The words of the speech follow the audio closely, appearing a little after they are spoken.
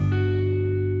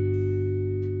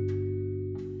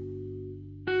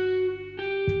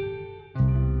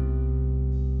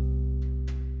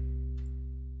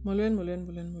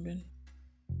Mulwen.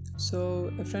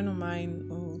 So a friend of mine,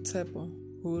 Tsepo,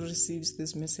 who receives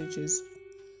these messages,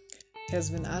 has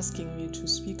been asking me to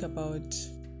speak about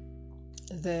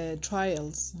the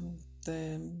trials,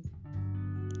 the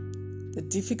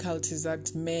difficulties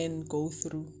that men go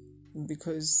through,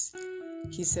 because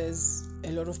he says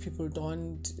a lot of people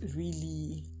don't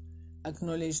really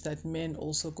acknowledge that men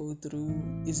also go through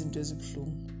izinto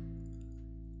ezibuhlungu.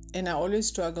 And I always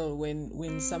struggle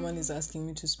when someone is asking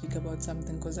me to speak about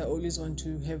something, because I always want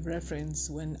to have reference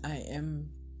when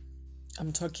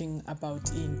I'm talking about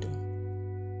into.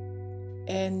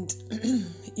 And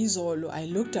izolo, I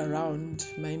looked around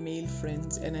my male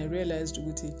friends and I realized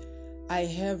I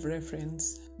have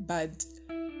reference, but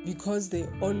because they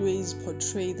always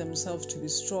portray themselves to be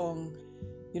strong,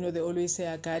 they always say,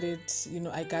 I got it,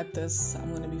 I got this, I'm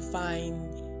going to be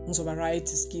fine, ngizoba right,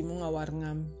 scheme,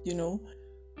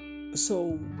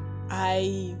 So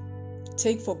I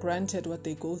take for granted what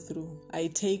they go through. I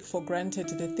take for granted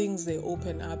the things they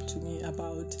open up to me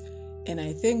about, and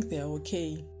I think they're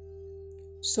okay.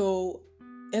 So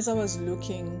as I was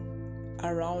looking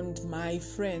around my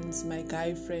friends, my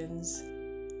guy friends,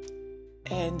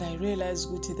 and I realized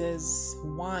there's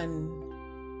one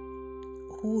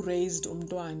who raised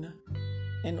umntwana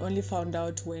and only found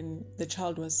out when the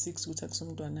child was 6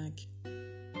 umntwanakhe.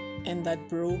 And that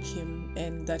broke him,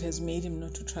 and that has made him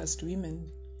not to trust women,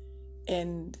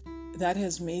 and that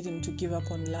has made him to give up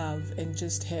on love and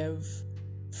just have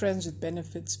friends with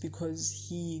benefits, because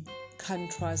he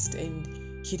can't trust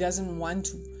and he doesn't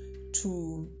want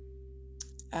to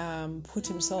put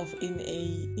himself in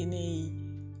a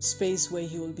space where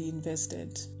he will be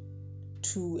invested.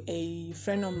 To a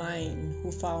friend of mine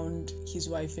who found his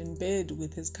wife in bed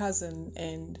with his cousin,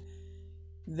 and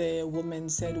the woman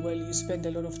said, well, you spend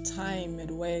a lot of time at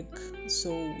work,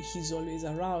 so he's always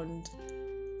around,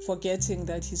 forgetting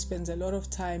that he spends a lot of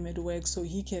time at work so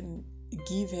he can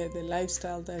give her the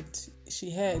lifestyle that she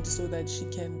had, so that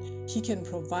he can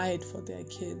provide for their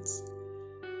kids.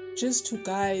 Just to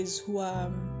guys who are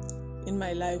in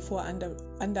my life who are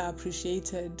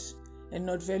underappreciated and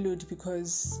not valued,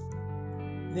 because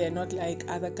they're not like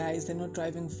other guys, they're not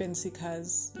driving fancy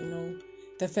cars,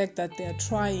 The fact that they're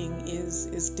trying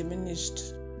is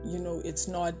diminished, it's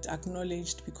not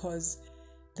acknowledged, because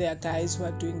there are guys who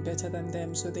are doing better than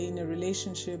them. So they're in a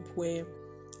relationship where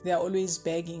they're always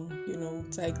begging,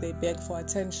 it's like they beg for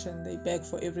attention, they beg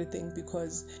for everything,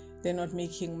 because they're not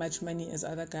making much money as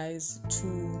other guys.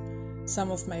 To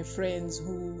some of my friends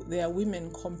who their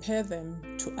women compare them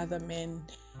to other men.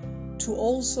 To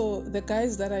also the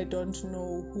guys that I don't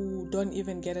know, who don't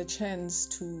even get a chance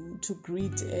to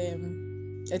greet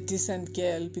a decent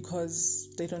girl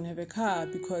because they don't have a car,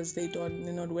 because they're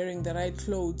not wearing the right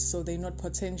clothes, so they're not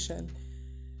potential.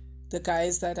 The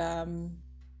guys that are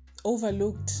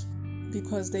overlooked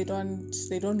because they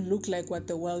don't look like what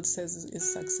the world says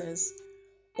is success.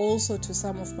 Also to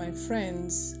some of my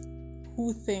friends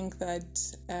who think that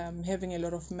having a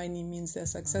lot of money means they're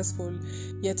successful,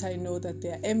 yet I know that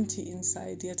they're empty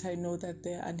inside, yet I know that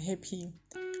they're unhappy.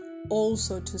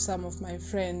 Also to some of my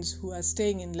friends who are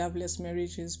staying in loveless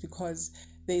marriages because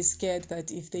they're scared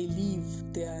that if they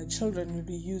leave, their children will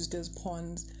be used as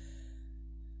pawns.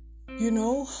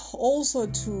 Also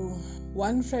to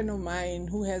one friend of mine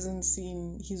who hasn't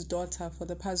seen his daughter for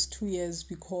the past 2 years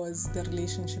because the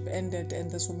relationship ended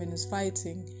and this woman is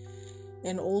fighting.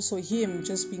 And also him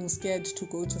just being scared to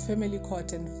go to family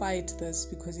court and fight this,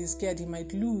 because he's scared he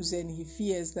might lose, and he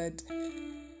fears that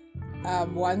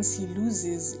once he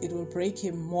loses, it will break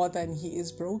him more than he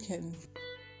is broken.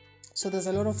 So there's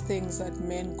a lot of things that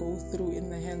men go through in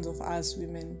the hands of us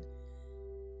women.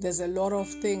 There's a lot of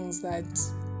things that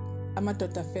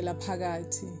amadoda fela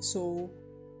phakathi. So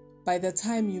by the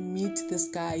time you meet this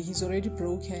guy, he's already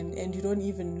broken and you don't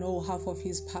even know half of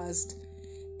his past.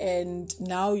 And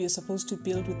now you're supposed to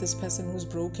build with this person who's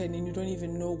broken, and you don't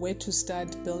even know where to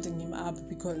start building him up,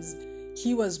 because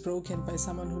he was broken by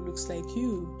someone who looks like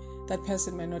you. That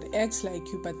person might not act like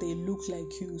you, but they look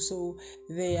like you. So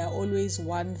they are always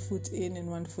 1 foot in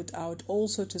and 1 foot out.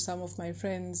 Also to some of my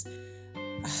friends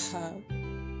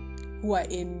who are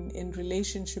in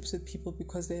relationships with people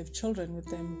because they have children with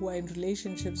them, who are in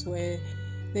relationships where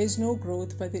there's no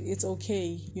growth, but it's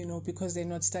okay, because they're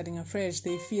not starting afresh.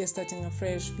 They fear starting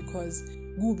afresh because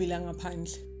gubilanga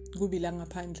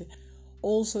pandle.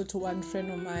 Also to one friend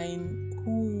of mine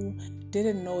who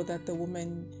didn't know that the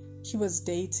woman he was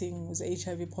dating was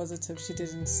HIV positive. She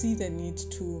didn't see the need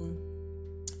to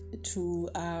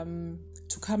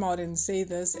come out and say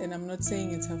this, and I'm not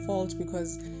saying it's her fault,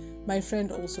 because my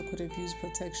friend also could have used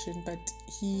protection, but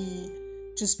he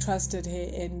just trusted her,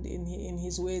 and in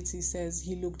his words he says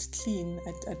he looked clean.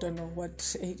 I don't know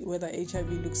whether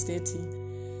HIV looks dirty.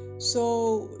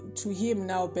 So to him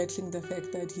now battling the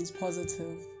fact that he's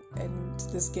positive, and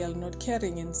this girl not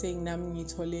caring and saying nami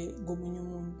ngithole komunye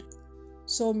umuntu.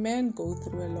 So men go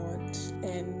through a lot,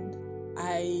 and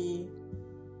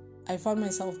I found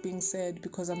myself being sad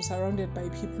because I'm surrounded by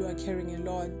people who are caring a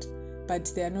lot,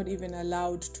 but they are not even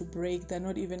allowed to break. They're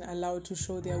not even allowed to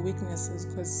show their weaknesses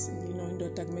because,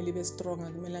 indoda kumele ibe strong,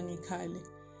 akumelanga ikhale.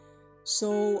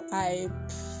 So I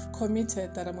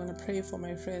committed that I'm going to pray for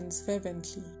my friends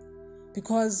fervently,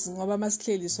 because ngoba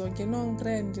masihleli sonke no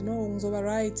friend ngizoba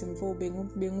right mfo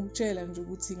bengukutshela nje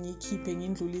ukuthi ngikhiphe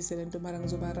ngindlulise lento mara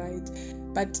ngizoba right,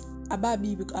 but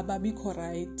ababikho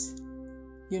right.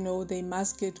 They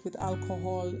mask it with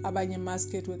alcohol, abanye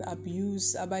mask it with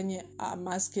abuse, abanye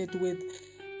mask it with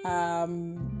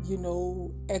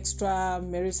extra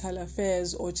marital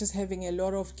affairs, or just having a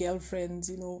lot of girlfriends.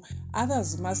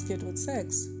 Others mask it with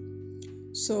sex.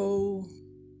 So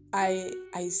I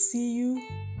see you,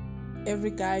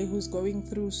 every guy who's going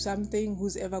through something,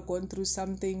 who's ever gone through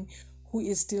something, who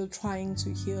is still trying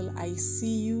to heal. I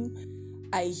see you,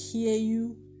 I hear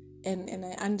you, and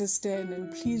I understand,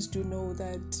 and please do know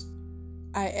that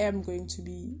I am going to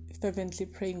be fervently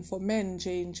praying for men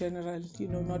in general,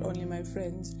 not only my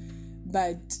friends.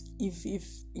 But if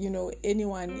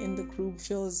anyone in the group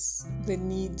feels the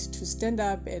need to stand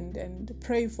up and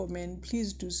pray for men,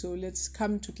 please do so. Let's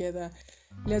come together.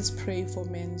 Let's pray for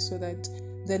men so that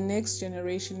the next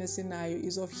generation is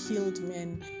of healed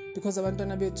men, because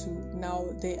abantwana bethu now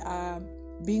they are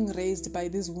being raised by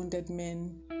these wounded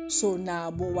men. So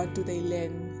now what do they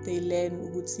learn? They learn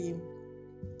ukuthi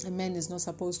a man is not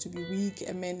supposed to be weak.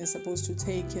 A man is supposed to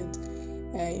take it.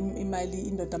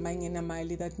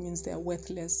 That means they are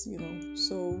worthless,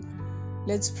 So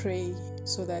let's pray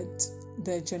so that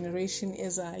the generation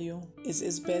ezayo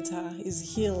is better, is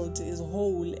healed, is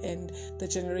whole, and the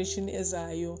generation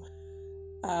ezayo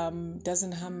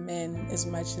doesn't harm men as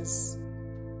much as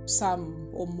some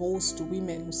or most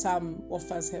women, some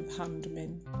of us have harmed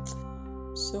men.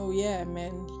 So yeah,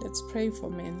 men, let's pray for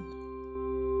men.